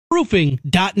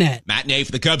SchwabRoofing.net. Matinee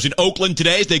for the Cubs in Oakland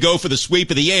today as they go for the sweep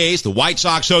of the A's. The White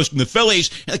Sox hosting the Phillies,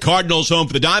 and the Cardinals home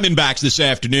for the Diamondbacks this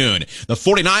afternoon. The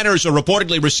 49ers are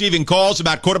reportedly receiving calls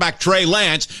about quarterback Trey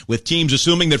Lance, with teams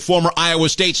assuming that former Iowa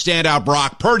State standout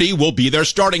Brock Purdy will be their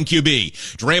starting QB.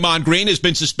 Draymond Green has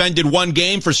been suspended one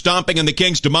game for stomping on the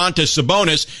Kings' Domantas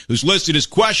Sabonis, who's listed as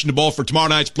questionable for tomorrow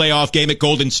night's playoff game at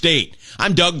Golden State.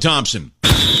 I'm Doug Thompson.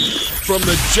 From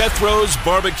the Jethro's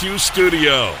Barbecue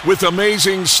Studio, with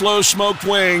amazing slow-smoked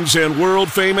wings and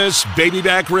world-famous baby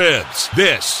back ribs,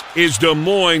 this is Des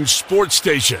Moines Sports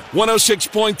Station,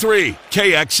 106.3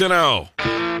 KXNO.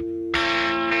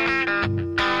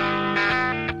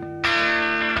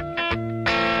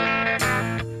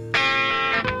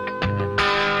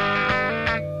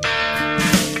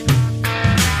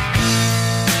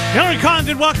 Hillary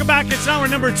Condon, welcome back. It's hour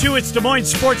number 2. It's Des Moines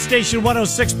Sports Station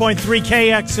 106.3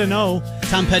 KXNO.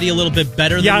 Tom Petty a little bit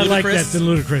better than Ludacris? Yeah, I like that than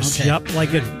Ludacris. Okay. Yep,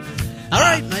 like it. All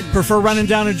right. I prefer Running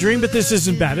Down a Dream, but this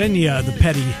isn't bad. Any the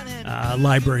Petty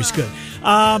library's good.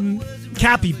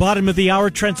 Cappy, bottom of the hour.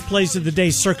 Trent's Plays of the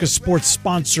Day. Circa Sports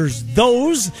sponsors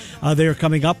those. They are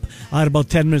coming up at about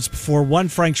 10 minutes before 1.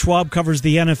 Frank Schwab covers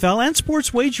the NFL and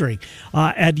sports wagering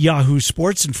at Yahoo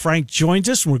Sports, and Frank joins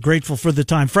us, and we're grateful for the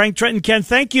time. Frank, Trent, and Ken,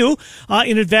 thank you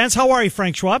in advance. How are you,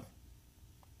 Frank Schwab?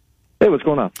 Hey, what's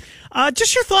going on?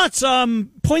 Just your thoughts.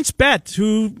 PointsBet,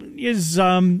 who is,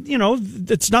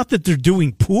 it's not that they're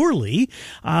doing poorly.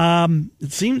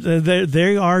 It seems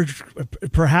they are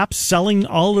perhaps selling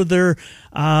all of their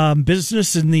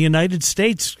business in the United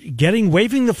States,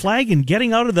 waving the flag and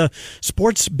getting out of the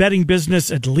sports betting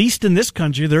business, at least in this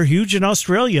country. They're huge in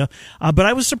Australia. But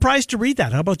I was surprised to read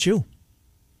that. How about you?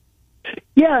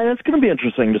 Yeah, it's going to be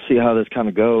interesting to see how this kind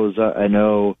of goes. I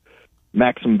know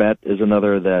MaximBet is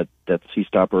another that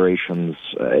ceased operations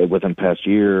within the past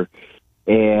year,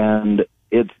 and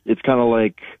it's kind of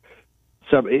like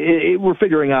we're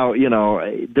figuring out.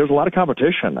 There's a lot of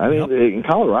competition. I mean, in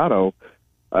Colorado,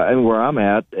 where I'm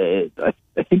at,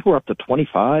 I think we're up to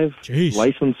 25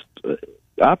 licensed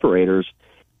operators,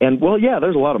 and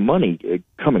there's a lot of money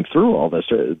coming through all this.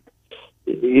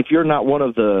 If you're not one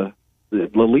of the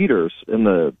leaders in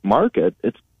the market,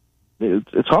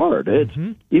 it's hard.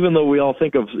 Even though we all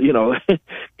think of,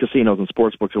 casinos and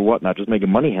sports books and whatnot, just making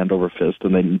money hand over fist,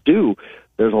 and they do.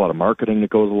 There's a lot of marketing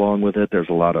that goes along with it. There's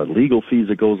a lot of legal fees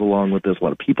that goes along with this. A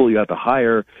lot of people you have to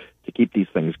hire to keep these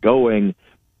things going.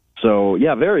 So,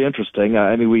 yeah, very interesting.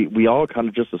 I mean, we all kind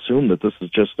of just assume that this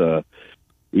is just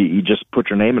you just put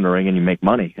your name in the ring and you make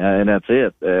money, and that's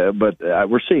it. But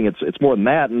we're seeing it's more than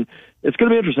that, and it's going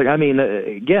to be interesting. I mean,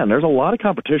 again, there's a lot of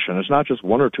competition. It's not just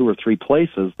one or two or three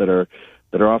places that are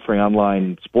offering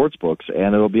online sports books,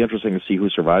 and it'll be interesting to see who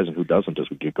survives and who doesn't as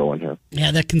we get going here.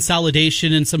 Yeah, that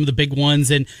consolidation and some of the big ones.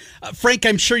 And Frank,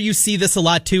 I'm sure you see this a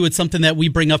lot too. It's something that we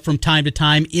bring up from time to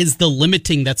time, is the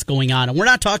limiting that's going on. And we're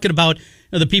not talking about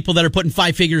the people that are putting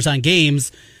 5 figures on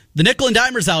games. The nickel and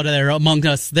dimers out there among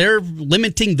us, they're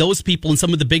limiting those people in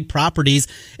some of the big properties.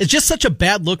 It's just such a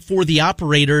bad look for the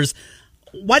operators.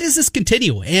 Why does this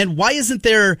continue? And why isn't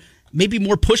there maybe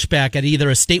more pushback at either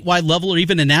a statewide level or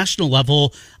even a national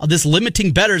level of this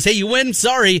limiting bettors? Hey, you win,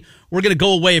 sorry, we're going to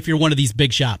go away if you're one of these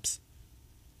big shops.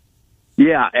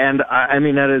 Yeah, and I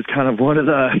mean, that is kind of one of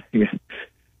the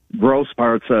gross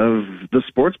parts of the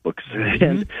sports books. Mm-hmm.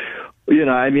 And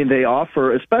I mean, they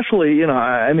offer, especially,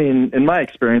 I mean, in my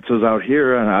experiences out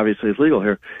here, and obviously it's legal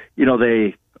here,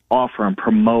 they offer and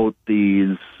promote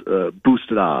these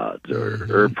boosted odds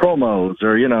or promos,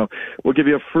 or, we'll give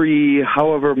you a free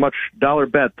however much dollar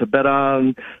bet to bet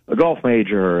on a golf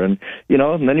major, and,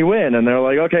 and then you win, and they're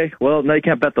like, okay, well, now you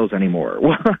can't bet those anymore.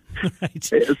 Well, right.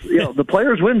 The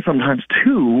players win sometimes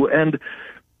too, and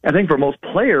I think for most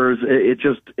players, it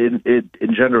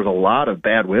engenders a lot of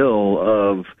bad will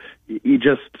of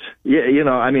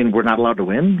I mean, we're not allowed to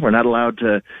win. We're not allowed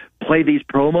to play these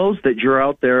promos that you're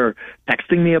out there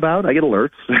texting me about. I get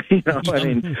alerts. I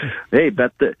mean, hey,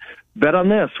 bet on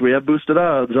this. We have boosted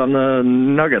odds on the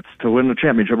Nuggets to win the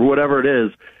championship or whatever it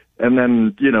is. And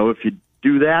then, if you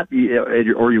do that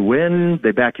or you win,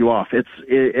 they back you off.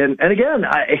 And again,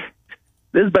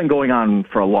 this has been going on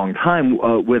for a long time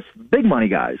with big money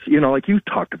guys, like you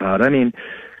talked about. I mean,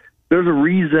 there's a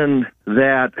reason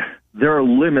that there are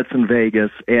limits in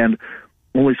Vegas, and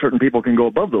only certain people can go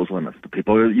above those limits. The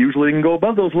people who usually can go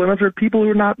above those limits are people who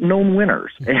are not known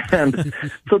winners. And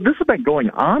so this has been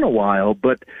going on a while,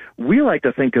 but we like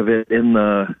to think of it in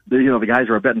the guys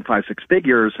who are betting 5-6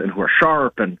 figures and who are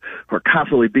sharp and who are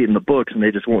constantly beating the books, and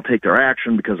they just won't take their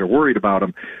action because they're worried about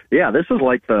them. Yeah, this is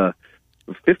like the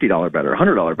 $50 bet or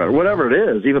 $100 bet or whatever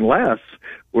it is, even less,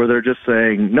 where they're just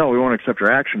saying, no, we won't accept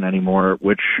your action anymore,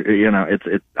 which,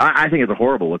 I think it's a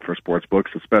horrible look for sports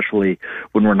books, especially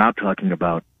when we're not talking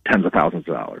about tens of thousands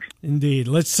of dollars. Indeed.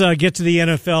 Let's get to the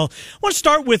NFL. I want to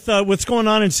start with what's going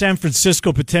on in San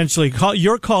Francisco, potentially.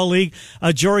 Your colleague,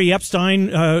 Jory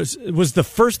Epstein, was the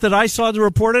first that I saw to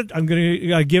report it. I'm going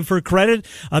to give her credit.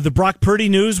 The Brock Purdy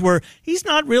news, where he's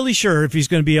not really sure if he's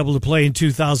going to be able to play in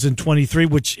 2023,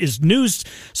 which is news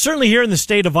certainly here in the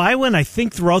state of Iowa, and I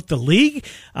think throughout the league,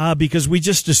 because we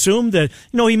just assumed that,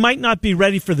 he might not be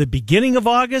ready for the beginning of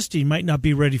August. He might not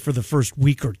be ready for the first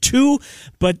week or two,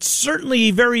 but certainly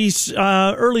very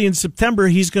early in September,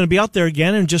 he's going to be out there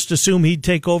again, and just assume he'd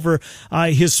take over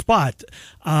his spot.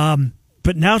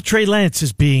 But now Trey Lance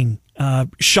is being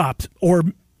shopped, or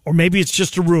maybe it's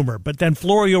just a rumor. But then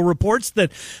Florio reports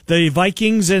that the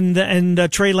Vikings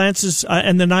and Trey Lance's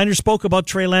and the Niners spoke about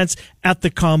Trey Lance at the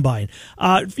Combine.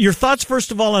 Your thoughts,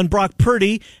 first of all, on Brock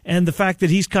Purdy and the fact that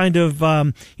he's kind of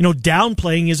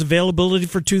downplaying his availability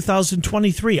for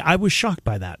 2023. I was shocked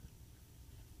by that.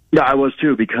 Yeah, I was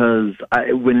too, because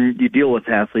when you deal with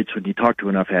athletes, when you talk to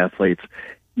enough athletes,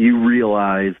 you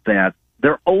realize that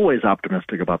they're always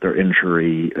optimistic about their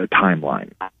injury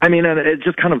timeline. I mean, and it's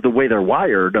just kind of the way they're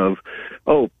wired of,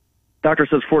 doctor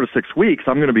says 4 to 6 weeks,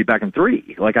 I'm going to be back in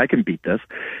 3. Like, I can beat this.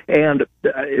 And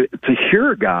to hear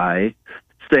a guy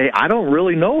say, I don't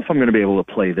really know if I'm going to be able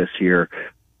to play this year,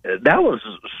 that was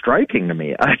striking to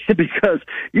me, because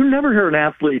you never hear an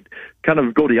athlete kind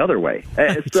of go the other way.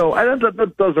 So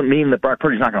that doesn't mean that Brock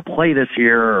Purdy's not going to play this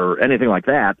year or anything like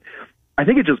that. I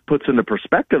think it just puts into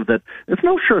perspective that it's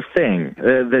no sure thing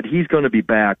that he's going to be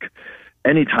back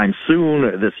anytime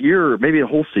soon this year, maybe a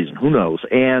whole season, who knows.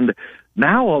 And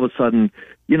now all of a sudden,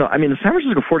 the San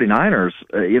Francisco 49ers,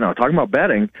 talking about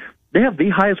betting, they have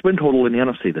the highest win total in the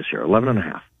NFC this year,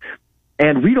 11.5.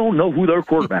 And we don't know who their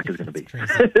quarterback is going to be.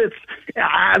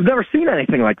 I've never seen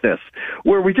anything like this,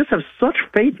 where we just have such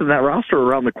faith in that roster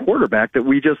around the quarterback that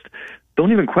we just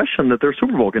don't even question that they're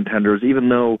Super Bowl contenders, even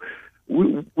though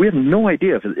we have no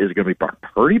idea if it's going to be Brock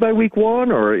Purdy by week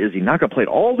 1, or is he not going to play it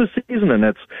all this season, and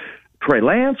that's Trey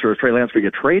Lance, or is Trey Lance going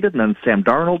to get traded, and then Sam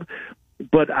Darnold.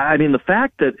 But, the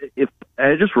fact that if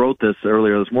I just wrote this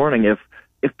earlier this morning,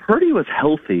 if Purdy was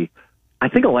healthy, I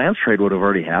think a Lance trade would have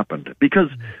already happened, because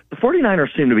the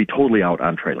 49ers seem to be totally out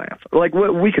on Trey Lance. Like,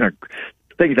 we can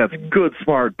think that's good,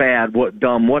 smart, bad,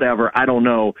 dumb, whatever, I don't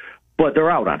know, but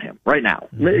they're out on him right now.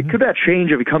 Mm-hmm. Could that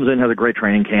change if he comes in, has a great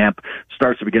training camp,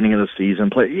 starts the beginning of the season,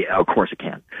 play? Yeah, of course it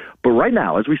can. But right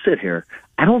now, as we sit here,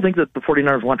 I don't think that the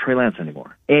 49ers want Trey Lance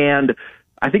anymore. And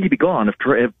I think he'd be gone if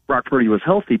Brock Purdy was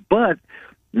healthy. But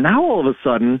now all of a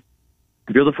sudden,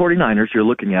 if you're the 49ers, you're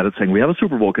looking at it saying, we have a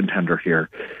Super Bowl contender here.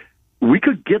 We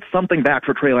could get something back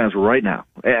for Trey Lance right now.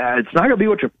 It's not going to be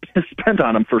what you spent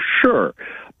on him for sure,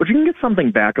 but you can get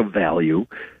something back of value.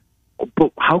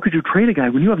 But how could you trade a guy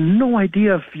when you have no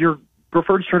idea if your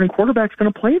preferred starting quarterback's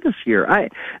going to play this year?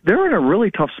 They're in a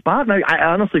really tough spot, and I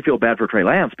honestly feel bad for Trey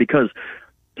Lance, because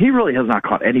he really has not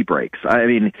caught any breaks.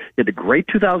 he had a great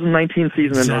 2019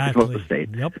 season in North Dakota State.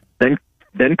 Yep.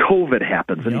 Then COVID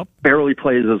happens, and he barely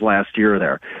plays his last year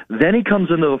there. Then he comes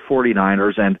into the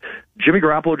 49ers, and Jimmy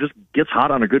Garoppolo just gets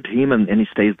hot on a good team, and he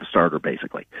stays the starter,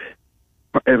 basically.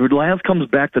 If Lance comes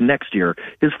back the next year,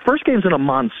 his first game's in a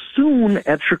monsoon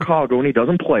at Chicago, and he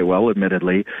doesn't play well,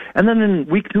 admittedly. And then in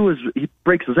week 2, he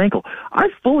breaks his ankle. I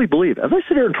fully believe, as I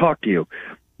sit here and talk to you,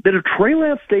 that if Trey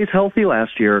Lance stays healthy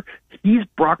last year, he's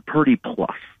Brock Purdy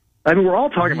plus. We're all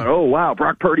talking about, oh, wow,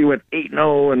 Brock Purdy went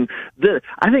 8-0, and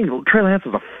I think Trey Lance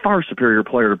is a far superior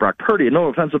player to Brock Purdy, and no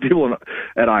offense to people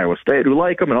at Iowa State who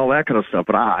like him and all that kind of stuff,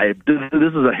 but this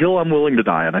is a hill I'm willing to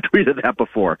die on. I tweeted that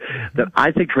before, that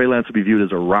I think Trey Lance would be viewed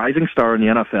as a rising star in the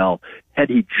NFL had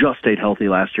he just stayed healthy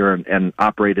last year and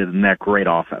operated in that great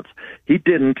offense. He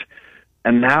didn't,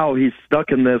 and now he's stuck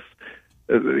in this.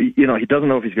 He doesn't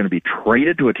know if he's going to be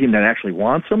traded to a team that actually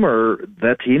wants him, or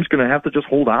that team's going to have to just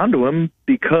hold on to him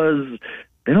because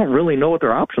they don't really know what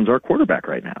their options are at quarterback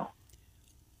right now.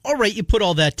 All right, you put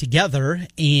all that together,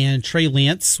 and Trey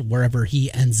Lance, wherever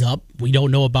he ends up, we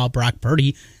don't know about Brock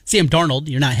Purdy. Sam Darnold,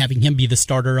 you're not having him be the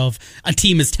starter of a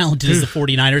team as talented as the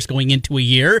 49ers going into a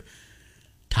year.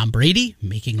 Tom Brady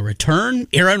making a return.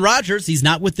 Aaron Rodgers, he's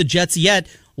not with the Jets yet.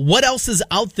 What else is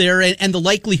out there, and the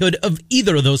likelihood of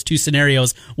either of those two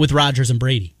scenarios with Rodgers and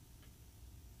Brady?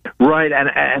 Right,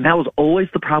 and that was always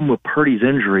the problem with Purdy's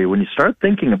injury. When you start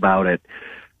thinking about it,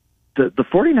 the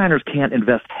 49ers can't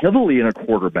invest heavily in a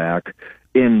quarterback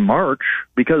in March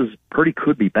because Purdy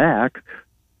could be back.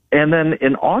 And then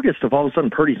in August, if all of a sudden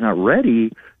Purdy's not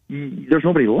ready, there's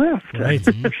nobody left. Right.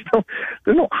 there's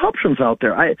no options out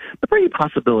there. The Brady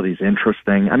possibility is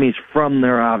interesting. I mean, he's from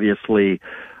there, obviously.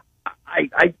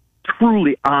 I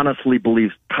truly, honestly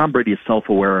believe Tom Brady is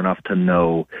self-aware enough to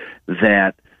know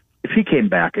that if he came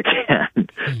back again,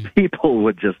 people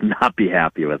would just not be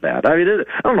happy with that. I mean,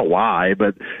 I don't know why,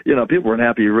 but people weren't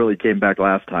happy he really came back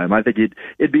last time. I think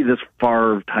it'd be this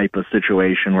Favre type of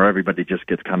situation where everybody just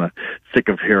gets kind of sick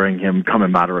of hearing him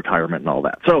coming out of retirement and all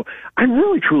that. So I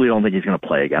really, truly don't think he's going to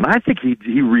play again. I think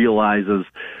he realizes.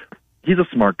 He's a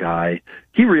smart guy.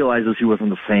 He realizes he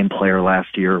wasn't the same player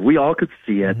last year. We all could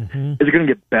see it. Mm-hmm. Is it going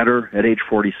to get better at age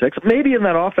 46? Maybe in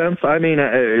that offense. I mean,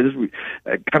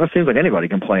 it kind of seems like anybody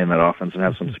can play in that offense and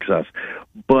have some success.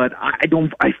 But I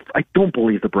don't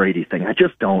believe the Brady thing. I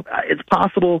just don't. It's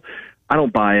possible. I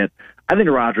don't buy it. I think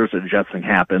the Rodgers and Jets thing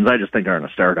happens. I just think they're in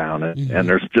a stare down, and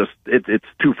there's just it's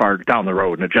too far down the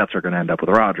road, and the Jets are going to end up with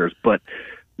the Rodgers. But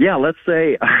yeah, let's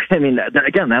say. I mean,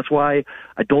 again, that's why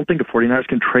I don't think the 49ers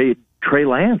can trade Trey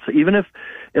Lance,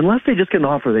 unless they just get an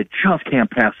offer they just can't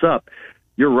pass up.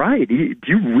 You're right. Do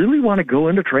you really want to go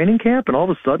into training camp and all of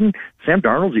a sudden Sam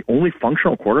Darnold's the only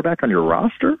functional quarterback on your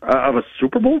roster of a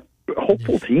Super Bowl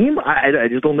hopeful team? I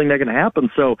just don't think that can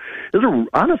happen. So this is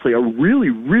honestly a really,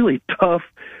 really tough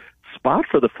spot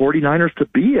for the 49ers to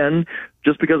be in,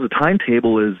 just because the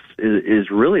timetable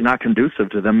is really not conducive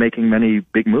to them making many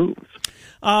big moves.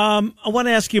 I want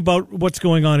to ask you about what's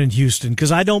going on in Houston,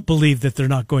 because I don't believe that they're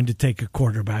not going to take a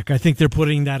quarterback. I think they're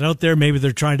putting that out there. Maybe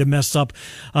they're trying to mess up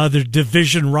their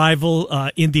division rival,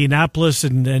 Indianapolis,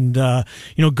 and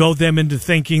go them into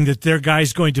thinking that their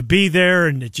guy's going to be there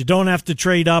and that you don't have to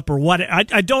trade up or what.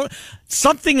 I don't.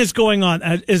 Something is going on.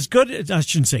 As good, I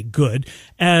shouldn't say good,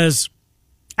 as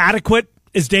adequate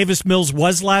as Davis Mills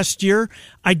was last year,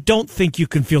 I don't think you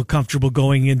can feel comfortable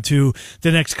going into the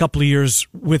next couple of years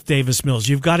with Davis Mills.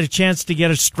 You've got a chance to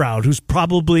get a Stroud, who's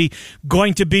probably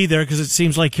going to be there because it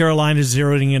seems like Carolina's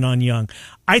zeroing in on Young.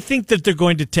 I think that they're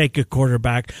going to take a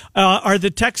quarterback. Are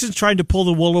the Texans trying to pull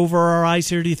the wool over our eyes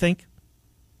here, do you think?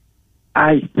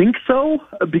 I think so,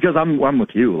 because I'm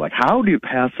with you. Like, how do you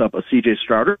pass up a C.J.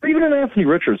 Stroud or even an Anthony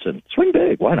Richardson? Swing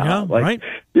big, why not? Yeah, right.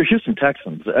 You're Houston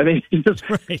Texans. I mean, if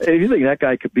you think that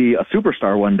guy could be a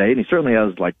superstar one day, and he certainly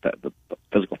has like the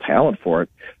physical talent for it,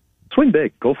 swing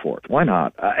big, go for it. Why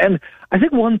not? And I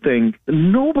think one thing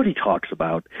nobody talks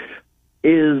about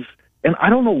is, and I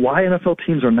don't know why NFL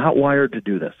teams are not wired to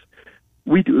do this.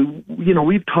 We've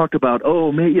talked about,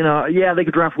 they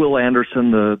could draft Will Anderson,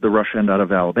 the rush end out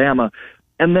of Alabama,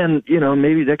 and then,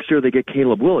 maybe next year they get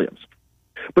Caleb Williams.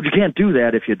 But you can't do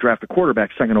that if you draft a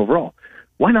quarterback second overall.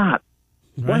 Why not?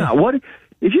 Right. Why not? What if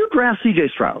you draft C.J.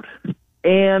 Stroud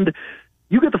and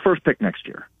you get the first pick next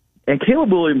year, and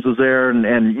Caleb Williams is there,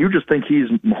 and you just think he's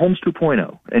Mahomes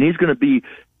 2.0, and he's going to be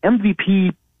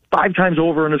MVP 5 times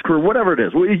over in his career, whatever it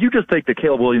is. You just think that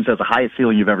Caleb Williams has the highest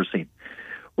ceiling you've ever seen.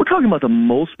 We're talking about the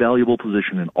most valuable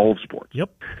position in all of sports.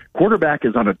 Yep. Quarterback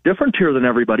is on a different tier than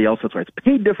everybody else. That's why it's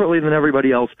paid differently than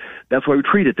everybody else. That's why we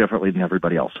treat it differently than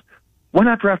everybody else. Why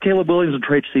not draft Caleb Williams and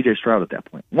trade C.J. Stroud at that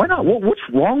point? Why not? What's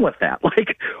wrong with that?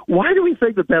 Like, why do we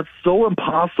think that that's so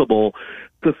impossible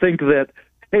to think that,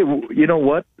 hey, you know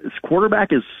what? This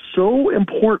quarterback is so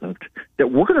important that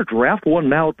we're going to draft one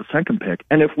now at the second pick.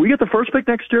 And if we get the first pick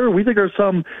next year, we think there's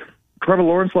some Trevor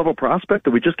Lawrence level prospect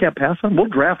that we just can't pass on, we'll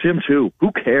draft him too.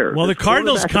 Who cares? Well, the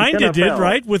Cardinals kind of did,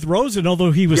 right, with Rosen,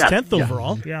 although he was 10th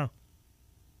overall. Yeah.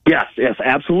 Yes,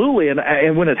 absolutely.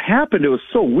 And when it happened, it was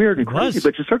so weird and crazy,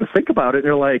 but you start to think about it and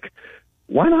you're like,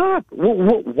 why not?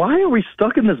 Why are we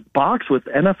stuck in this box with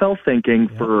NFL thinking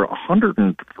for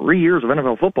 103 years of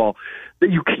NFL football that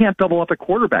you can't double up a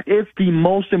quarterback? It's the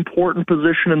most important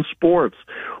position in sports.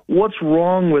 What's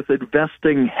wrong with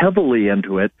investing heavily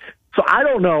into it? So I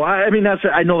don't know. I mean,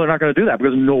 I know they're not going to do that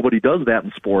because nobody does that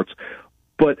in sports.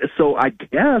 But so I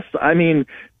guess, I mean,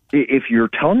 if you're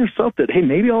telling yourself that, hey,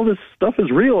 maybe all this stuff is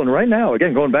real, and right now,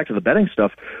 again, going back to the betting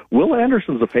stuff, Will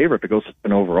Anderson's the favorite to go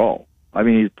second overall. I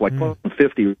mean, he's like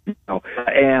 50 now,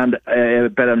 and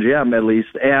at BetMGM at least.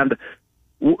 And,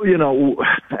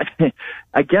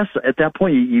 I guess at that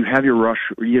point you have your rush,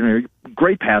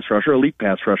 great pass rusher, elite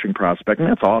pass rushing prospect, and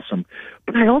that's awesome.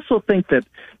 But I also think that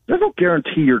there's no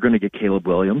guarantee you're going to get Caleb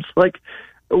Williams. Like,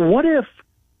 what if,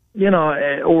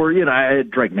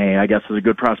 Drake May, I guess, is a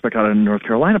good prospect out of North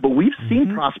Carolina, but we've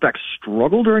seen prospects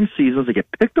struggle during seasons. They get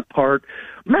picked apart.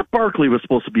 Matt Barkley was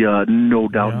supposed to be a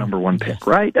no-doubt number one pick,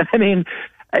 right? I mean,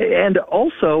 and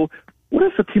also, what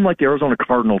if a team like the Arizona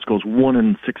Cardinals goes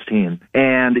 1-16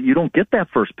 and you don't get that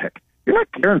first pick? You're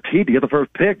not guaranteed to get the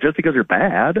first pick just because you're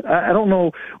bad. I don't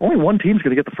know. Only one team's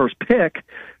going to get the first pick.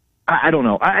 I don't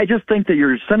know. I just think that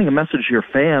you're sending a message to your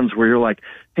fans where you're like,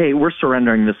 hey, we're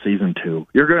surrendering this season too.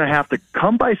 You're going to have to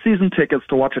come buy season tickets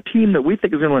to watch a team that we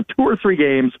think is going to win 2 or 3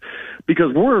 games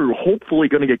because we're hopefully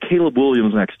going to get Caleb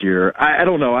Williams next year. I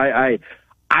don't know. I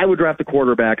would draft a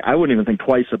quarterback. I wouldn't even think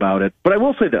twice about it. But I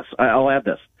will say this. I'll add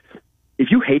this. If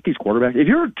you hate these quarterbacks, if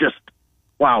you're just,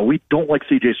 wow, we don't like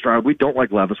C.J. Stroud, we don't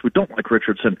like Levis, we don't like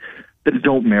Richardson, then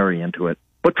don't marry into it.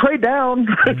 But trade down.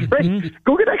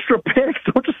 Go get extra picks.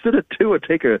 Don't just sit at 2 and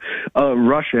take a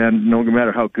rush end, no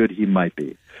matter how good he might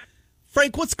be.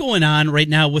 Frank, what's going on right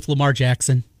now with Lamar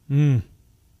Jackson?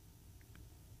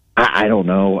 I don't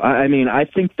know. I mean, I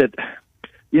think that,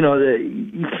 you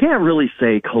can't really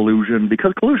say collusion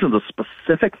because collusion is a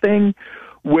specific thing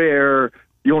where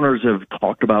the owners have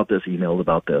talked about this, emailed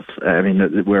about this. I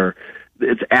mean, where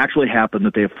it's actually happened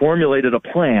that they have formulated a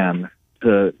plan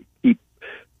to keep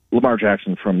Lamar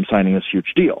Jackson from signing this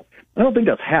huge deal. I don't think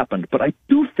that's happened, but I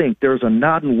do think there's a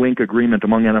nod and wink agreement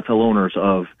among NFL owners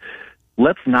of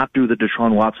let's not do the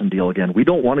Deshaun Watson deal again. We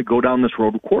don't want to go down this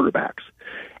road with quarterbacks.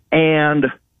 And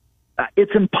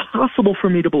it's impossible for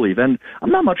me to believe, and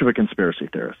I'm not much of a conspiracy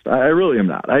theorist. I really am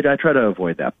not. I try to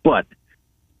avoid that. But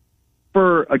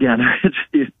again,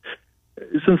 since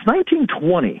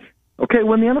 1920, okay,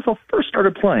 when the NFL first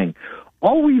started playing,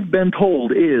 all we've been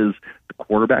told is the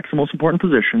quarterback's the most important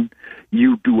position.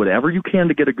 You do whatever you can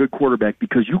to get a good quarterback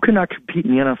because you cannot compete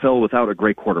in the NFL without a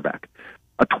great quarterback.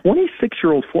 A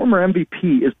 26-year-old former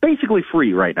MVP is basically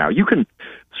free right now. You can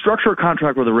structure a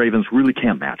contract where the Ravens really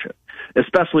can't match it,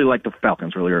 especially like the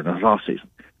Falcons earlier in the offseason.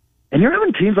 And you're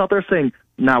having teams out there saying,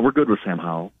 nah, we're good with Sam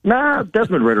Howell. Nah,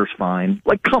 Desmond Ritter's fine.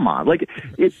 Like, come on. Like,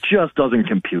 it just doesn't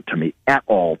compute to me at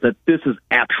all that this is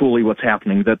actually what's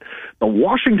happening, that the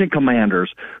Washington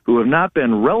Commanders, who have not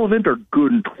been relevant or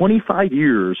good in 25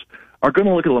 years, are going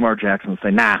to look at Lamar Jackson and say,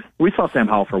 nah, we saw Sam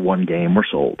Howell for 1 game. We're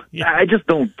sold. Yeah. I just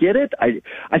don't get it. I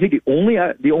think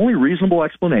the only reasonable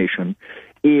explanation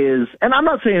is, and I'm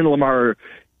not saying Lamar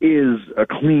is a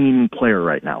clean player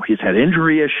right now. He's had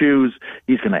injury issues.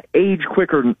 He's going to age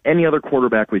quicker than any other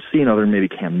quarterback we've seen other than maybe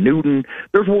Cam Newton.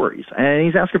 There's worries, and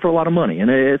he's asking for a lot of money,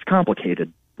 and it's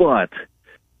complicated. But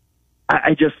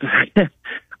I just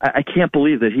I can't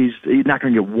believe that he's not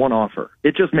going to get one offer.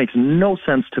 It just makes no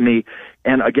sense to me.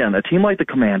 And again, a team like the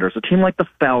Commanders, a team like the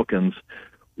Falcons,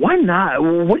 why not?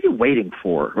 What are you waiting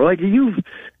for? Like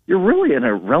you're really an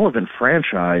irrelevant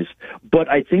franchise. But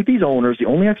I think these owners, the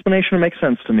only explanation that makes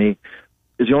sense to me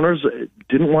is the owners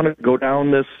didn't want to go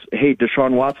down this, hey,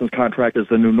 Deshaun Watson's contract is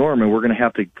the new norm, and we're going to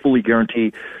have to fully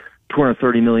guarantee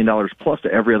 $230 million plus to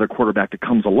every other quarterback that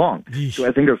comes along. So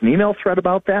I think there's an email thread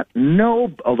about that.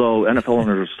 No, although NFL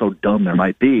owners are so dumb, there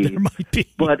might be. There might be.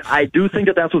 But I do think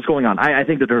that that's what's going on. I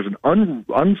think that there's an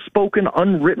unspoken,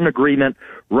 unwritten agreement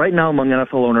right now among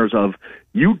NFL owners of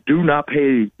you do not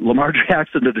pay Lamar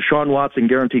Jackson to Deshaun Watson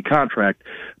guaranteed contract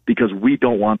because we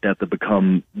don't want that to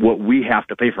become what we have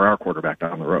to pay for our quarterback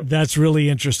down the road. That's really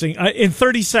interesting. In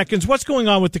 30 seconds, what's going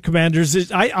on with the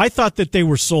Commanders? I thought that they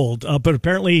were sold, but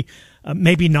apparently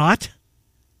maybe not.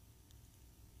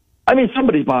 I mean,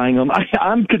 somebody's buying them.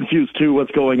 I'm confused, too,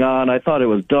 what's going on. I thought it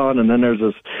was done, and then there's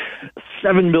this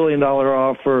 $7 billion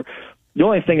offer. The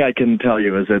only thing I can tell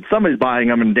you is that somebody's buying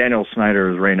them, and Daniel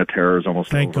Snyder's reign of terror is almost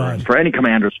Thank over. God. And for any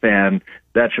Commanders fan,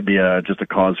 that should be just a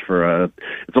cause for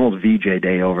it's almost VJ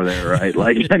Day over there, right?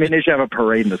 Like, I mean, they should have a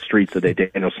parade in the streets the day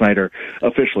Daniel Snyder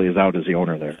officially is out as the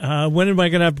owner there. When am I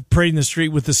going to have a parade in the street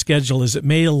with the schedule? Is it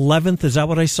May 11th? Is that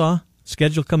what I saw?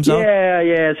 Schedule comes out? Yeah.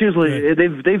 It's usually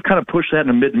they've kind of pushed that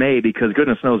into mid-May because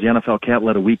goodness knows the NFL can't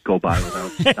let a week go by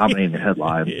without dominating the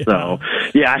headlines. Yeah. So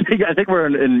yeah, I think we're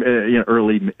in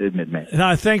early mid-May.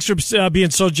 Thanks for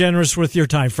being so generous with your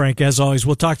time, Frank. As always,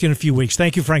 we'll talk to you in a few weeks.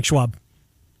 Thank you, Frank Schwab.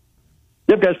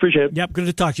 Yep, guys, appreciate it. Yep, good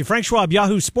to talk to you, Frank Schwab,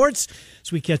 Yahoo Sports.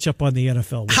 As we catch up on the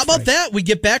NFL. How about that? We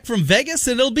get back from Vegas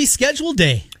and it'll be schedule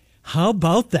day. How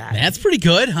about that? That's pretty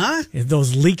good, huh?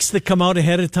 Those leaks that come out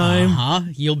ahead of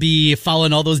time. You'll be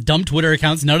following all those dumb Twitter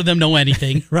accounts. None of them know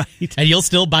anything. Right. And you'll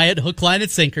still buy it hook, line,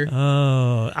 and sinker.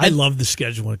 Oh, I love the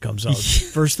schedule when it comes out.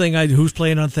 First thing who's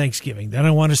playing on Thanksgiving? Then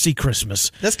I want to see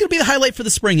Christmas. That's going to be the highlight for the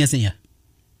spring, isn't it?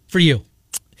 For you.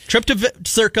 Trip to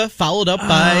Circa, followed up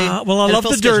by well, I NFL love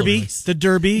the Derby. Release. The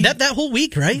Derby. That whole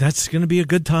week, right? That's going to be a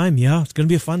good time. Yeah, it's going to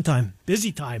be a fun time.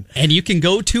 Busy time. And you can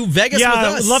go to Vegas with us.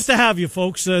 Yeah, I'd love to have you,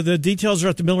 folks. The details are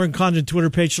at the Miller & Condon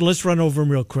Twitter page, so let's run over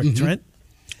them real quick, Trent.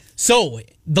 So,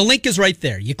 the link is right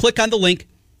there. You click on the link,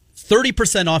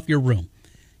 30% off your room.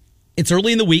 It's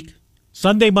early in the week.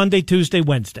 Sunday, Monday, Tuesday,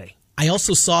 Wednesday. I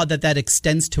also saw that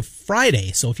extends to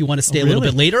Friday. So if you want to stay a little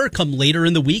bit later, come later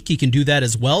in the week, you can do that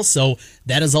as well. So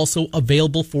that is also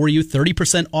available for you.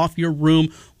 30% off your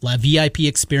room. We'll have VIP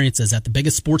experiences at the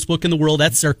biggest sports book in the world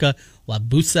at Circa. We'll have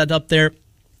booths set up there.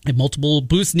 And multiple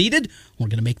booths needed. We're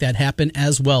going to make that happen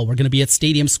as well. We're going to be at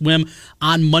Stadium Swim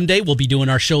on Monday. We'll be doing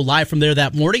our show live from there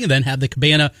that morning and then have the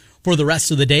cabana for the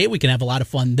rest of the day. We can have a lot of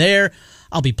fun there.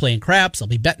 I'll be playing craps. I'll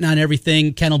be betting on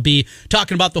everything. Ken will be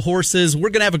talking about the horses. We're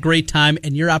going to have a great time,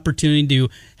 and your opportunity to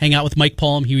hang out with Mike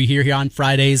Palm, who you hear here on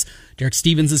Fridays. Derek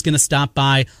Stevens is going to stop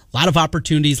by. A lot of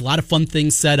opportunities, a lot of fun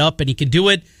things set up, and you can do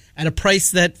it at a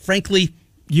price that, frankly,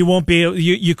 you won't be able,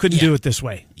 you couldn't do it this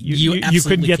way. You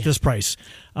couldn't get this price.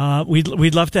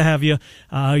 We'd love to have you.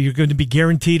 You're going to be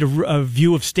guaranteed a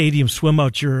view of Stadium Swim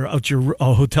out your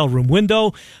hotel room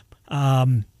window.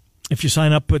 If you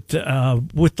sign up with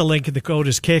the link, and the code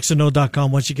is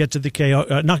KXNO.com. Once you get to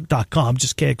the not .com,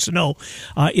 just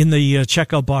KXNO, in the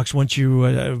checkout box, once you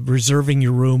reserving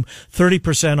your room,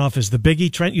 30% off is the biggie.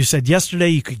 Trent, you said yesterday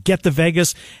you could get to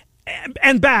Vegas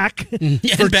and back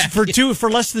for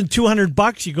less than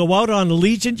 $200. You go out on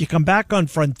Allegiant, you come back on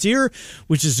Frontier,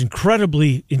 which is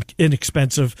incredibly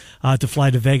inexpensive to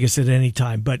fly to Vegas at any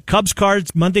time. But Cubs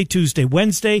cards Monday, Tuesday,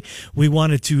 Wednesday. We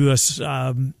wanted to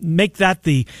make that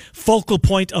the focal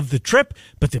point of the trip.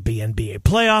 But there'll be NBA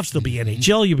playoffs, there'll be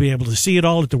NHL. You'll be able to see it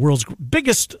all at the world's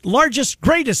biggest, largest,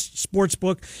 greatest sports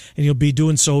book, and you'll be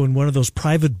doing so in one of those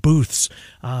private booths.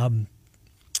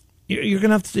 You're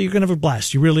gonna have a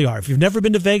blast. You really are. If you've never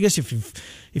been to Vegas, if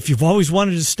you've always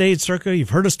wanted to stay at Circa,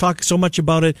 you've heard us talk so much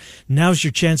about it. Now's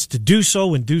your chance to do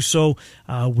so, and do so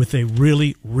with a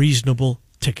really reasonable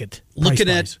ticket. Looking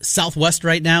at Southwest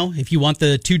right now, if you want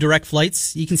the 2 direct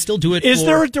flights, you can still do it. Is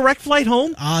there a direct flight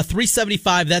home?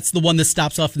 $375. That's the one that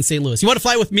stops off in St. Louis. You want to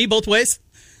fly with me both ways?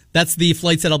 That's the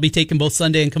flights that I'll be taking both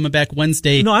Sunday and coming back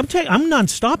Wednesday. No, I'm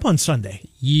nonstop on Sunday.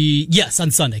 Yes,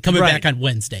 on Sunday. Coming back on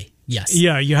Wednesday. Yes.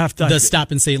 Yeah, you have to. The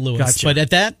stop in St. Louis. Gotcha. But at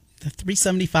that, the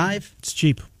 $375. It's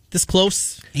cheap. This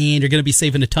close, and you're going to be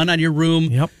saving a ton on your room.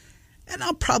 Yep. And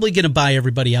I'm probably going to buy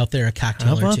everybody out there a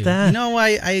cocktail or two. How about that? You know,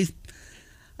 I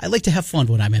like to have fun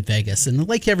when I'm in Vegas, and I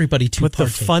like everybody to put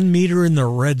partake. The fun meter in the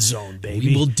red zone, baby.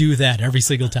 We will do that every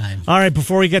single time. All right,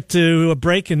 before we get to a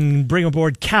break and bring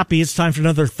aboard Cappy, it's time for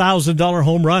another $1,000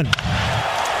 home run.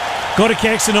 Go to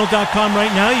KXNO.com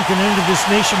right now. You can enter this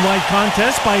nationwide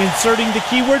contest by inserting the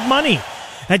keyword money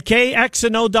at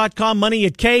KXNO.com. Money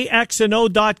at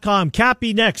KXNO.com.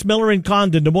 Cappy next. Miller and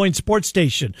Condon, Des Moines Sports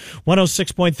Station.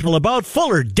 106.3 about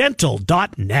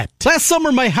FullerDental.net. Last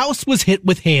summer, my house was hit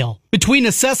with hail. Between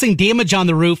assessing damage on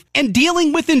the roof and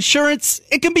dealing with insurance,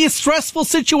 it can be a stressful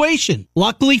situation.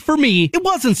 Luckily for me, it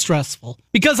wasn't stressful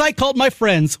because I called my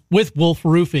friends with Wolf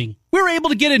Roofing. We were able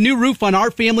to get a new roof on our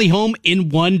family home in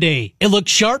one day. It looked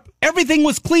sharp, everything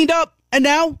was cleaned up, and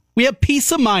now we have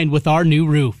peace of mind with our new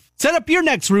roof. Set up your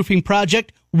next roofing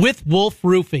project with Wolf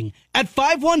Roofing at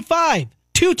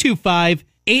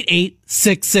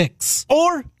 515-225-8866.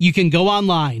 Or you can go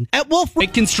online at Wolf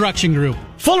Construction Group.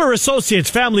 Fuller Associates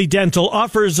Family Dental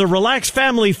offers a relaxed,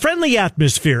 family-friendly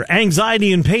atmosphere,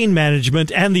 anxiety and pain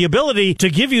management, and the ability to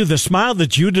give you the smile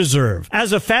that you deserve.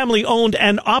 As a family-owned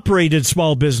and operated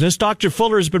small business, Dr.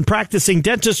 Fuller has been practicing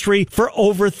dentistry for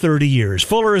over 30 years.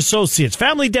 Fuller Associates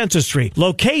Family Dentistry,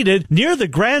 located near the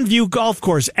Grandview Golf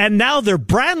Course, and now their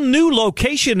brand new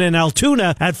location in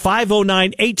Altoona at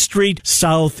 509 8th Street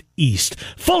Southeast.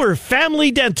 Fuller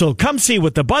Family Dental. Come see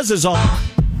what the buzz is all.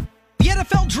 The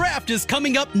NFL Draft is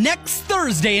coming up next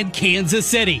Thursday in Kansas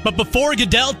City. But before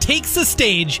Goodell takes the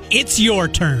stage, it's your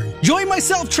turn. Join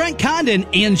myself, Trent Condon,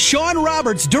 and Sean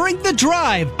Roberts during The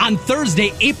Drive on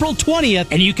Thursday, April 20th,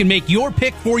 and you can make your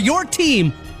pick for your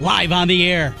team live on the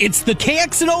air. It's the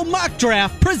KXNO Mock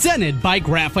Draft presented by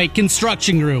Graphite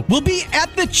Construction Group. We'll be at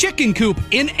the Chicken Coop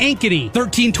in Ankeny,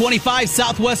 1325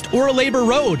 Southwest Orlabor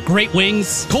Road. Great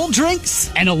wings, cold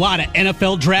drinks, and a lot of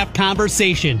NFL Draft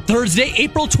conversation. Thursday,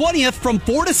 April 20th from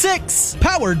 4 to 6.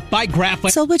 Powered by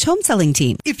Graphite. So which home selling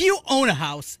team? If you own a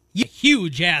house, you're a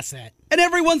huge asset. And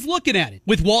everyone's looking at it.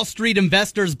 With Wall Street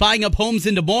investors buying up homes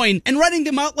in Des Moines and renting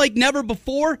them out like never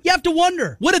before, you have to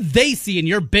wonder, what do they see in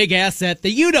your big asset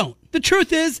that you don't? The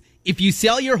truth is, if you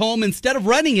sell your home instead of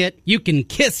renting it, you can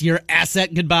kiss your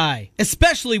asset goodbye.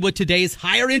 Especially with today's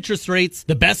higher interest rates,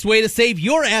 the best way to save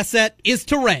your asset is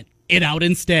to rent it out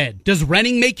instead. Does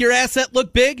renting make your asset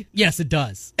look big? Yes, it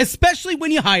does. Especially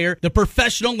when you hire the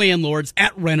professional landlords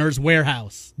at Renters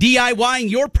Warehouse. DIYing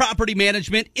your property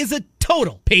management is a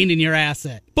total pain in your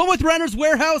asset. But with Renters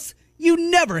Warehouse, you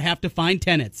never have to find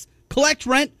tenants, collect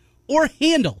rent, or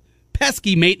handle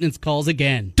pesky maintenance calls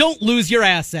again. Don't lose your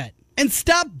asset And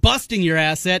stop busting your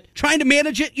asset trying to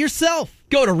manage it yourself.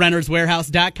 Go to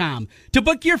renterswarehouse.com to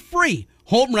book your free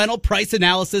home rental price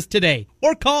analysis today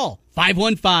or call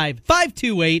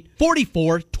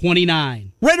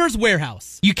 515-528-4429. Renters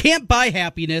Warehouse. You can't buy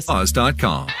happiness.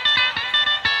 Oz.com.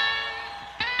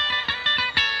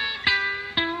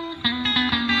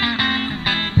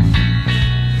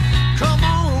 Come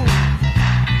on,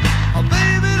 oh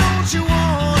baby, don't you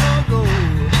wanna go?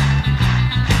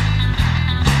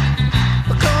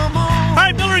 Come on. All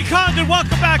right, Miller and Condon,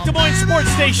 welcome back to Des Moines Sports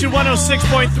Station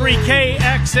 106.3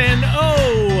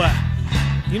 KXNO.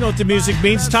 You know what the music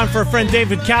means. Time for our friend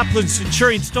David Kaplan,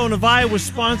 Centurion Stone of Iowa,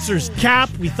 sponsors Cap.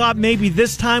 We thought maybe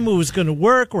this time it was going to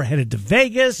work. We're headed to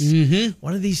Vegas. Mm-hmm.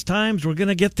 One of these times we're going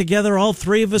to get together. All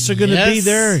three of us are going to be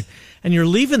there. And you're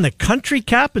leaving the country,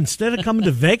 Cap, instead of coming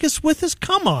to Vegas with us?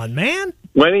 Come on, man.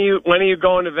 When are you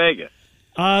going to Vegas?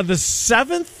 The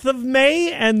 7th of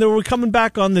May, and then we're coming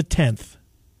back on the 10th.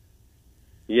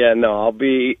 Yeah, no,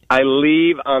 I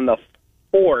leave on the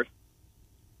 4th,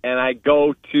 and I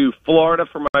go to Florida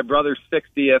for my brother's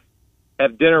 60th,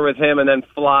 have dinner with him, and then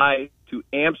fly to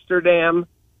Amsterdam,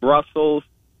 Brussels,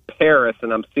 Paris,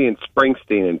 and I'm seeing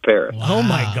Springsteen in Paris. Wow. Oh,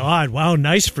 my God. Wow,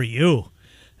 nice for you.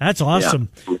 That's awesome.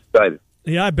 Yeah, I'm excited.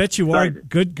 Yeah, I bet you are.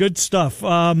 Good stuff.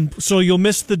 So you'll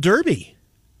miss the Derby.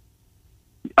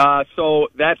 So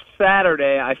that's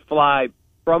Saturday. I fly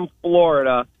from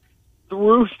Florida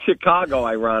through Chicago,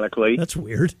 ironically. That's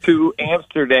weird. To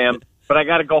Amsterdam. But I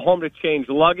got to go home to change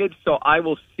luggage, so I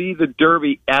will see the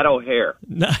Derby at O'Hare.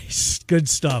 Nice. Good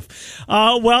stuff.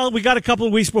 Well, we got a couple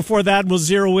of weeks before that. We'll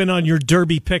zero in on your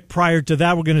Derby pick prior to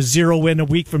that. We're going to zero in a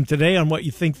week from today on what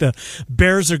you think the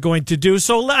Bears are going to do.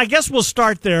 So I guess we'll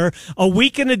start there. A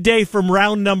week and a day from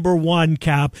round number 1,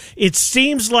 Cap. It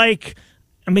seems like...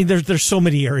 I mean, there's so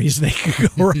many areas they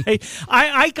could go, right?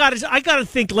 I gotta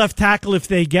think left tackle if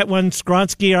they get one.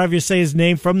 Skronsky, obviously his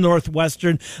name from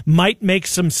Northwestern, might make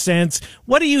some sense.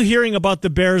 What are you hearing about the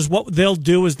Bears? What they'll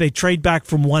do as they trade back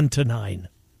from 1 to 9?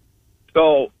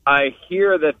 So I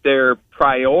hear that their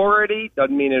priority,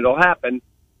 doesn't mean it'll happen,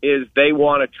 is they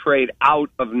want to trade out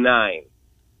of 9,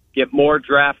 get more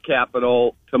draft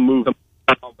capital to move them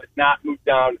down, but not move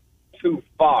down too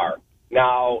far.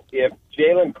 Now, if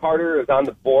Jalen Carter is on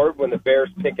the board when the Bears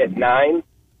pick at 9,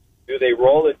 do they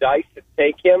roll the dice to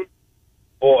take him?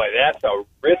 Boy, that's a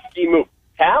risky move.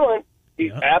 Talent, he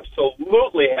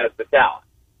absolutely has the talent.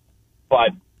 But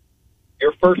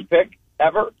your first pick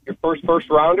ever, your first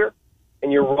rounder,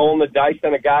 and you're rolling the dice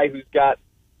on a guy who's got,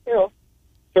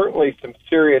 certainly some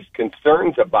serious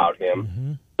concerns about him.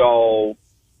 Mm-hmm. So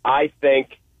I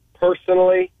think,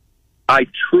 personally, I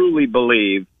truly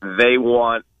believe they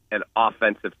want an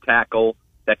offensive tackle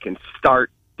that can start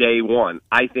day one.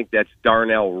 I think that's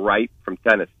Darnell Wright from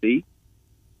Tennessee.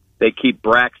 They keep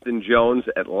Braxton Jones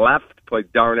at left,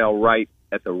 put Darnell Wright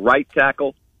at the right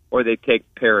tackle, or they take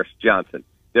Paris Johnson.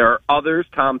 There are others.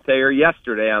 Tom Thayer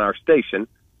yesterday on our station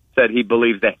said he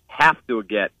believes they have to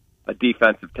get a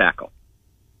defensive tackle.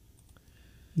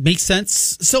 Makes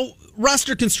sense. So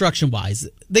roster construction-wise,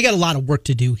 they got a lot of work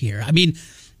to do here. I mean,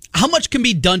 how much can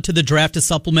be done to the draft to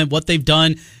supplement what they've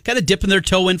done? Kind of dipping their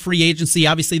toe in free agency,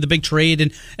 obviously the big trade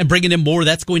and bringing in more,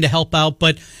 that's going to help out.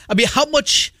 But, I mean, how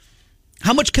much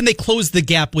can they close the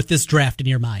gap with this draft in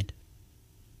your mind?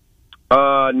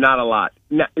 Not a lot.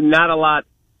 Not a lot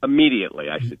immediately,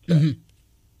 I should say. Mm-hmm.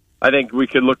 I think we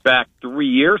could look back 3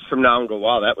 years from now and go,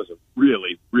 wow, that was a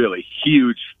really, really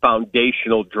huge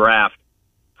foundational draft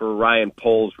for Ryan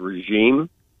Pohl's regime.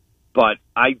 But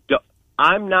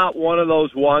I'm not one of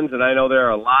those ones, and I know there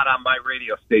are a lot on my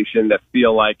radio station that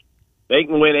feel like they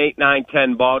can win 8, 9,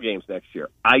 10 ball games next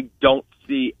year. I don't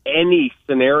see any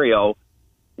scenario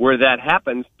where that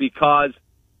happens because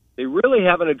they really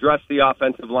haven't addressed the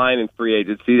offensive line in free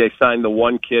agency. They signed the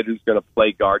one kid who's going to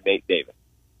play guard, Nate Davis.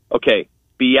 Okay,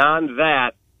 beyond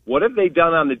that, what have they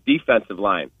done on the defensive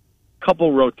line? A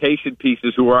couple rotation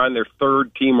pieces who are on their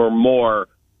third team or more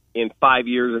in 5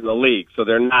 years in the league, so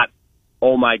they're not,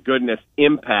 oh my goodness,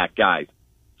 impact guys.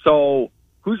 So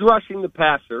who's rushing the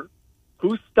passer?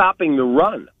 Who's stopping the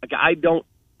run? Like, I don't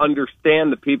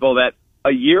understand the people that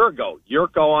a year ago,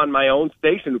 Yurko on my own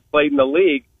station who played in the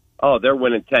league, oh, they're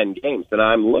winning 10 games. And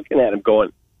I'm looking at him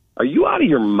going, are you out of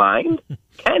your mind?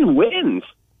 10 wins.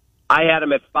 I had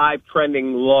him at 5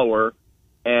 trending lower,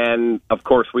 and, of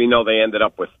course, we know they ended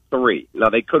up with 3. Now,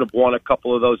 they could have won a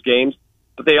couple of those games,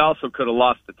 but they also could have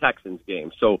lost the Texans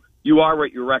game. So you are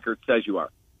what your record says you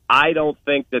are. I don't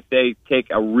think that they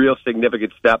take a real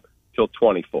significant step till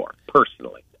 24,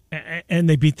 personally. And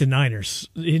they beat the Niners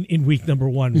in week number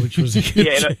 1, which was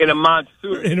a in a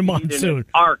monsoon. In a monsoon. An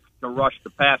arc to rush the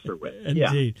passer with.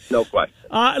 Indeed. Yeah, no question.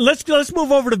 Let's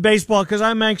move over to baseball because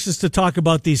I'm anxious to talk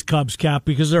about these Cubs, Cap,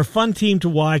 because they're a fun team to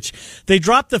watch. They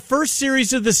dropped the first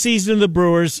series of the season to the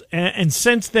Brewers, and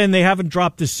since then they haven't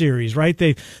dropped the series, right?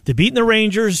 They've beaten the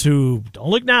Rangers, who don't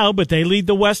look now, but they lead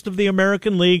the West of the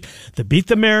American League. They beat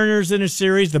the Mariners in a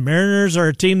series. The Mariners are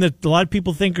a team that a lot of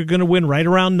people think are going to win right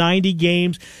around 90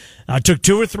 games. Took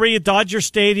 2 or 3 at Dodger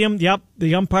Stadium. Yep,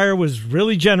 the umpire was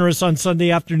really generous on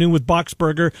Sunday afternoon with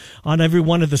Boxberger on every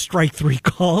one of the strike 3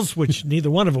 calls, which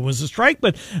neither one of them was a strike,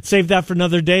 but save that for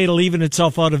another day. It'll even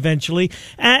itself out eventually.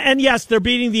 And yes, they're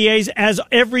beating the A's, as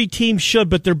every team should,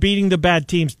 but they're beating the bad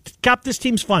teams. Cap, this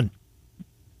team's fun.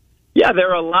 Yeah,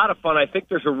 they're a lot of fun. I think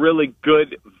there's a really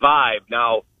good vibe.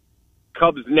 Now,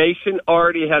 Cubs Nation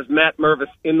already has Matt Mervis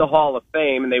in the Hall of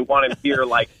Fame, and they want him here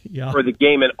Yeah. for the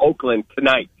game in Oakland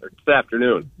tonight or this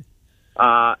afternoon.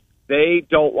 They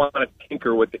don't want to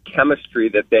tinker with the chemistry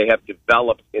that they have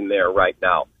developed in there right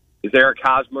now. Is Eric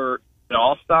Hosmer an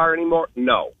all-star anymore?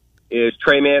 No. Is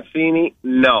Trey Mancini?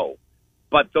 No.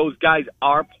 But those guys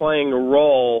are playing a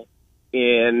role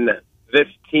in this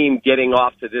team getting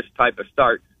off to this type of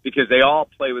start because they all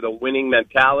play with a winning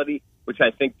mentality, which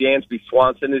I think Dansby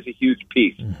Swanson is a huge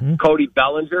piece. Mm-hmm. Cody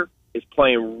Bellinger is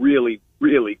playing really,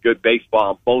 really good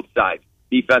baseball on both sides,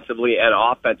 defensively and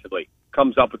offensively.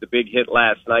 Comes up with a big hit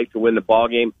last night to win the ball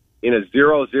game in a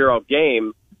 0-0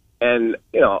 game. And,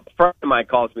 a friend of mine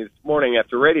calls me this morning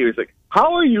after radio. He's like,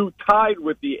 how are you tied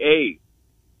with the A's?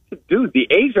 Dude, the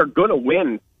A's are going to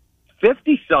win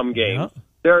 50-some games.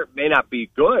 Yeah. They may not be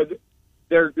good.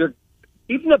 They're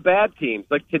even the bad teams,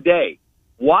 like today.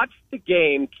 Watch the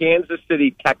game, Kansas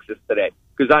City, Texas today,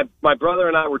 because my brother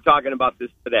and I were talking about this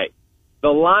today. The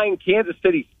line, Kansas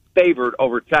City's favored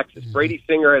over Texas. Brady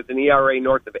Singer has an ERA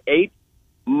north of 8.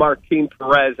 Martin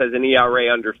Perez has an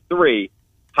ERA under 3.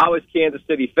 How is Kansas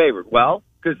City favored? Well,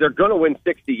 because they're going to win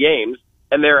 60 games,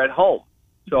 and they're at home.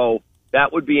 So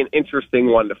that would be an interesting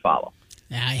one to follow.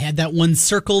 I had that one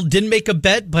circled. Didn't make a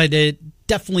bet, but it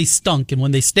definitely stunk. And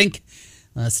when they stink,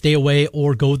 stay away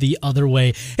or go the other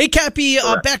way. Hey, Cappy,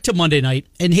 back to Monday night.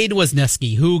 And Hayden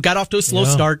Wesneski, who got off to a slow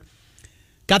start,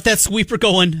 got that sweeper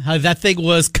going. That thing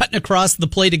was cutting across the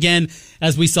plate again,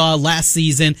 as we saw last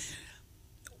season.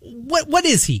 What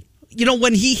is he?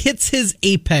 When he hits his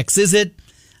apex, is it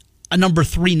a number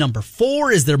 3, number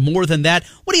 4? Is there more than that?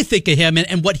 What do you think of him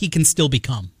and what he can still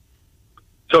become?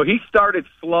 So he started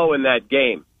slow in that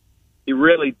game. He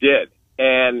really did.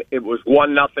 And it was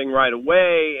 1-0 right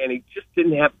away, and he just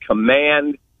didn't have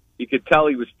command. You could tell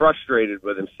he was frustrated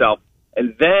with himself.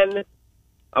 And then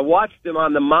I watched him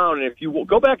on the mound, and if you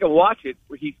go back and watch it,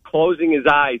 where he's closing his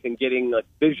eyes and getting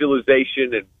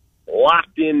visualization and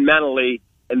locked in mentally,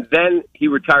 and then he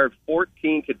retired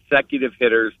 14 consecutive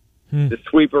hitters. The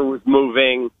sweeper was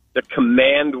moving, the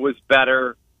command was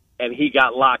better, and he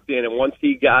got locked in. And once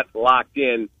he got locked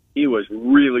in, he was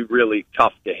really, really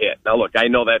tough to hit. Now, look, I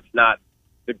know that's not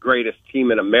the greatest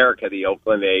team in America, the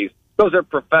Oakland A's. Those are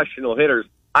professional hitters.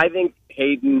 I think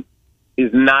Hayden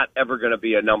is not ever going to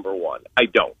be a number 1. I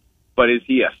don't. But is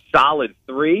he a solid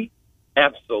 3?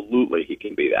 Absolutely, he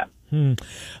can be that.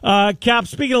 Cap,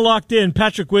 speaking of locked in,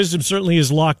 Patrick Wisdom certainly is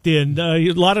locked in.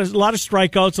 A lot of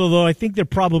strikeouts, although I think they're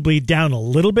probably down a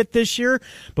little bit this year.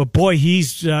 But boy,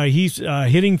 he's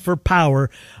hitting for power.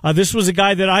 This was a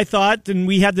guy that I thought, and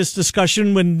we had this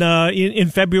discussion when in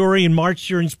February and March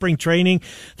during spring training,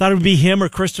 thought it would be him or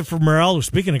Christopher Morel. Who,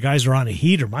 speaking of guys who are on a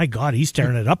heater, my God, he's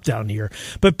tearing it up down here.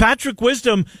 But Patrick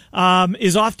Wisdom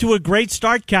is off to a great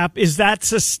start. Cap, is that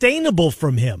sustainable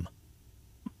from him?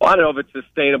 Well, I don't know if it's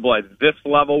sustainable at this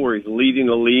level where he's leading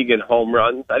the league in home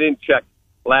runs. I didn't check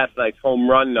last night's home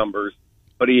run numbers,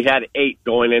 but he had 8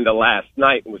 going into last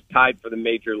night and was tied for the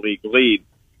major league lead.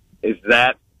 He's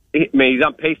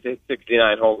on pace to hit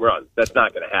 69 home runs. That's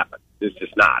not going to happen. It's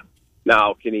just not.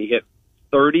 Now, can he hit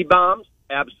 30 bombs?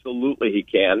 Absolutely he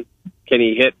can. Can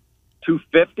he hit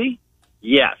 250?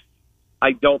 Yes.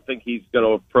 I don't think he's going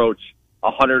to approach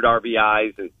 100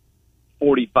 RBIs and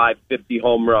 45, 50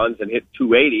 home runs and hit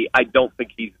 280. I don't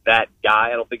think he's that guy.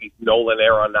 I don't think he's Nolan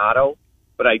Arenado,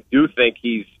 but I do think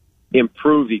he's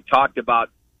improved. He talked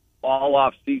about all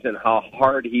off season how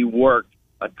hard he worked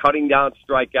on cutting down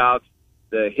strikeouts,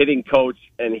 the hitting coach,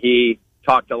 and he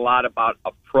talked a lot about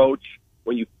approach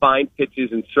when you find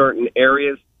pitches in certain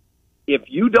areas. If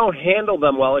you don't handle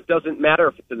them well, it doesn't matter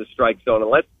if it's in the strike zone.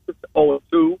 Unless it's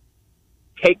 0-2,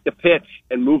 take the pitch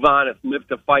and move on and live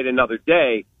to fight another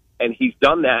day. And he's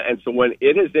done that. And so when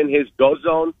it is in his go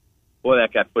zone, boy,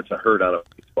 that guy puts a hurt on a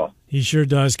baseball. He sure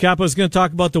does. Capo's going to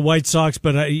talk about the White Sox,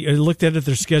 but I looked at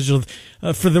their schedule.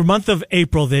 For the month of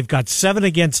April, they've got 7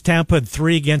 against Tampa and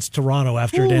 3 against Toronto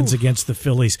after it ends against the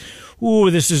Phillies.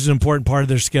 Ooh, this is an important part of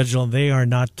their schedule, and they are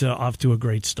not off to a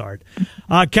great start.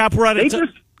 Cap, we're out of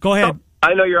time. Go ahead.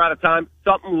 I know you're out of time.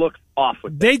 Something looks off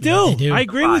with them. They do. Yeah, they do. I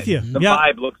agree with you. The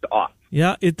vibe looks off.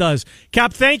 Yeah, it does.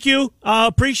 Cap, thank you.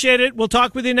 Appreciate it. We'll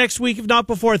talk with you next week, if not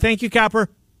before. Thank you, Capper.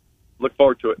 Look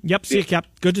forward to it. Yep, see you, Cap.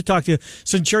 Good to talk to you.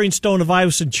 Centurion Stone of Iowa,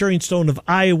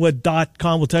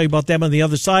 CenturionStoneofIowa.com. We'll tell you about them on the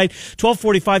other side.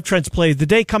 12:45, Trent's Play of the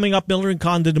Day. Coming up, Miller and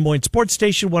Condon, Des Moines Sports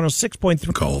Station,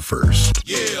 106.3. Call first.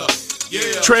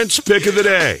 Trent's Pick of the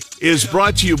Day is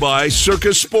brought to you by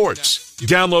Circa Sports.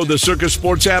 Download the Circa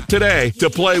Sports app today to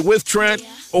play with Trent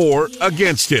or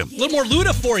against him. A little more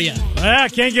Luda for you.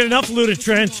 Can't get enough Luda,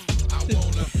 Trent.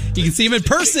 You can see him in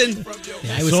person.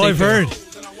 Yeah, So I've heard.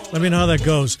 Let me know how that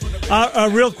goes.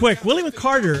 Real quick, Willie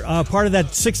McCarter, part of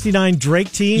that 69 Drake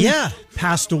team,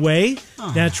 passed away.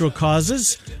 Natural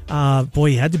causes.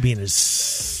 Boy, he had to be in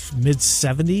his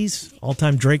mid-70s.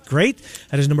 All-time Drake great.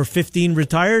 Had his number 15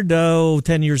 retired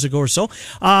 10 years ago or so.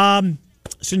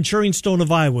 Centurion Stone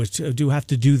of Iowa do have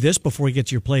to do this before we get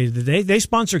to your play of the day. They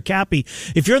sponsor Cappy.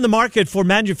 If you're in the market for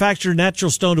manufactured natural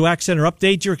stone to accent or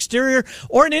update your exterior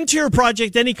or an interior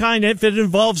project, any kind, if it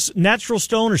involves natural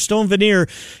stone or stone veneer,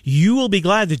 you will be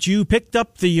glad that you picked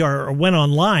up or went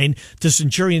online to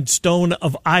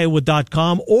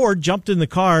CenturionStoneofIowa.com or jumped in the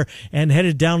car and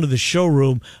headed down to the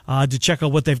showroom to check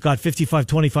out what they've got.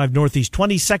 5525 Northeast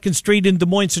 22nd Street in Des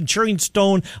Moines, Centurion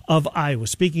Stone of Iowa.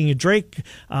 Speaking of Drake,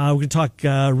 we're going to talk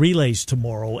relays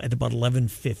tomorrow at about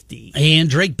 11:50. And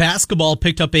Drake basketball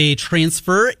picked up a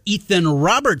transfer. Ethan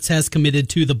Roberts has committed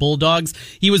to the Bulldogs.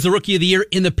 He was the Rookie of the Year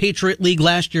in the Patriot League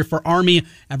last year for Army,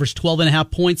 averaged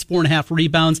 12.5 points, 4.5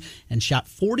 rebounds, and shot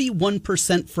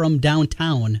 41% from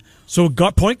downtown. So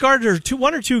point guard or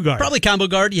one or two guard? Probably combo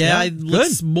guard, yeah. It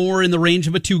looks more in the range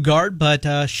of a 2 guard,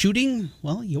 but shooting,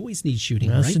 well, you always need shooting,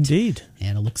 right? Yes, indeed.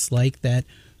 And it looks like that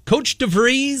Coach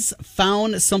DeVries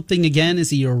found something again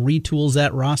as he retools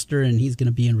that roster, and he's going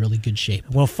to be in really good shape.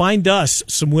 Well, find us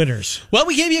some winners. Well,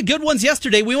 we gave you good ones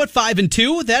yesterday. We went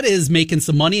 5-2. That is making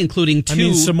some money, including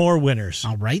 2. Some more winners.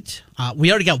 All right. We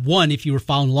already got 1, if you were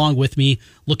following along with me,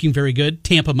 looking very good.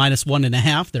 Tampa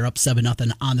 -1.5. They're up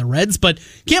 7-0 on the Reds, but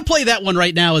can't play that one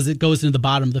right now as it goes into the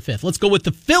bottom of the 5th. Let's go with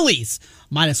the Phillies,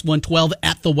 -112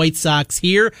 at the White Sox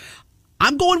here.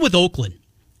 I'm going with Oakland.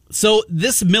 So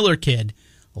this Miller kid,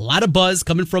 a lot of buzz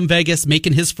coming from Vegas,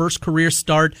 making his first career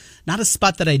start. Not a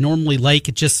spot that I normally like.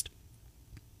 It just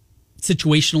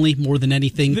situationally more than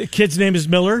anything. The kid's name is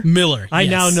Miller? Miller, I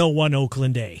yes. now know one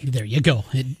Oakland A. There you go.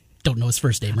 I don't know his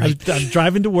first name, right? I'm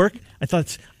driving to work. I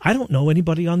thought, I don't know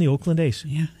anybody on the Oakland A's.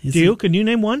 Yeah. Do you? Can you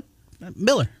name one?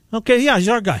 Miller. Okay, yeah, he's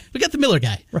our guy. We got the Miller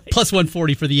guy. Right.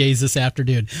 +140 for the A's this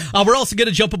afternoon. We're also going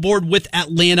to jump aboard with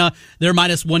Atlanta. They're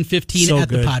 -115 at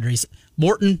the Padres.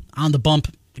 Morton on the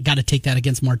bump. Got to take that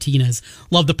against Martinez.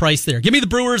 Love the price there. Give me the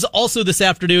Brewers also this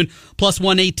afternoon,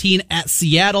 +118 at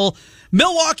Seattle.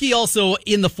 Milwaukee also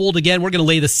in the fold again. We're going to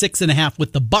lay the 6.5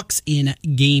 with the Bucks in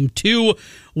Game 2.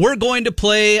 We're going to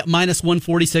play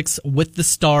 -146 with the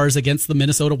Stars against the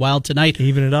Minnesota Wild tonight.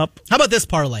 Even it up. How about this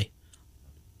parlay?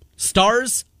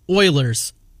 Stars,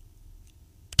 Oilers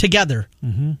together,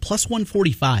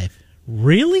 +145.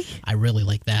 Really? I really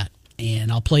like that.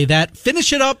 And I'll play that.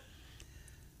 Finish it up.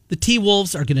 The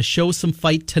T-Wolves are going to show some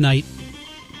fight tonight.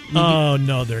 Oh,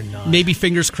 no, they're not. Maybe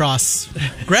fingers crossed.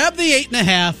 Grab the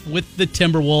 8.5 with the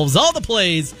Timberwolves. All the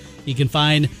plays you can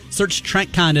find. Search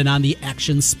Trent Condon on the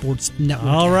Action Sports Network.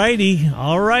 All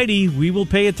righty. We will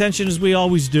pay attention as we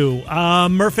always do.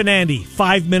 Murph and Andy,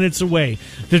 5 minutes away.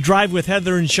 The Drive with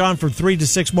Heather and Sean for 3 to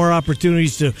 6 more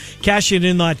opportunities to cash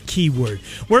in that keyword.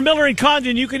 We're Miller and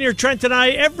Condon. You can hear Trent and I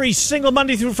every single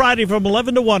Monday through Friday from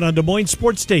 11 to 1 on Des Moines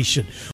Sports Station.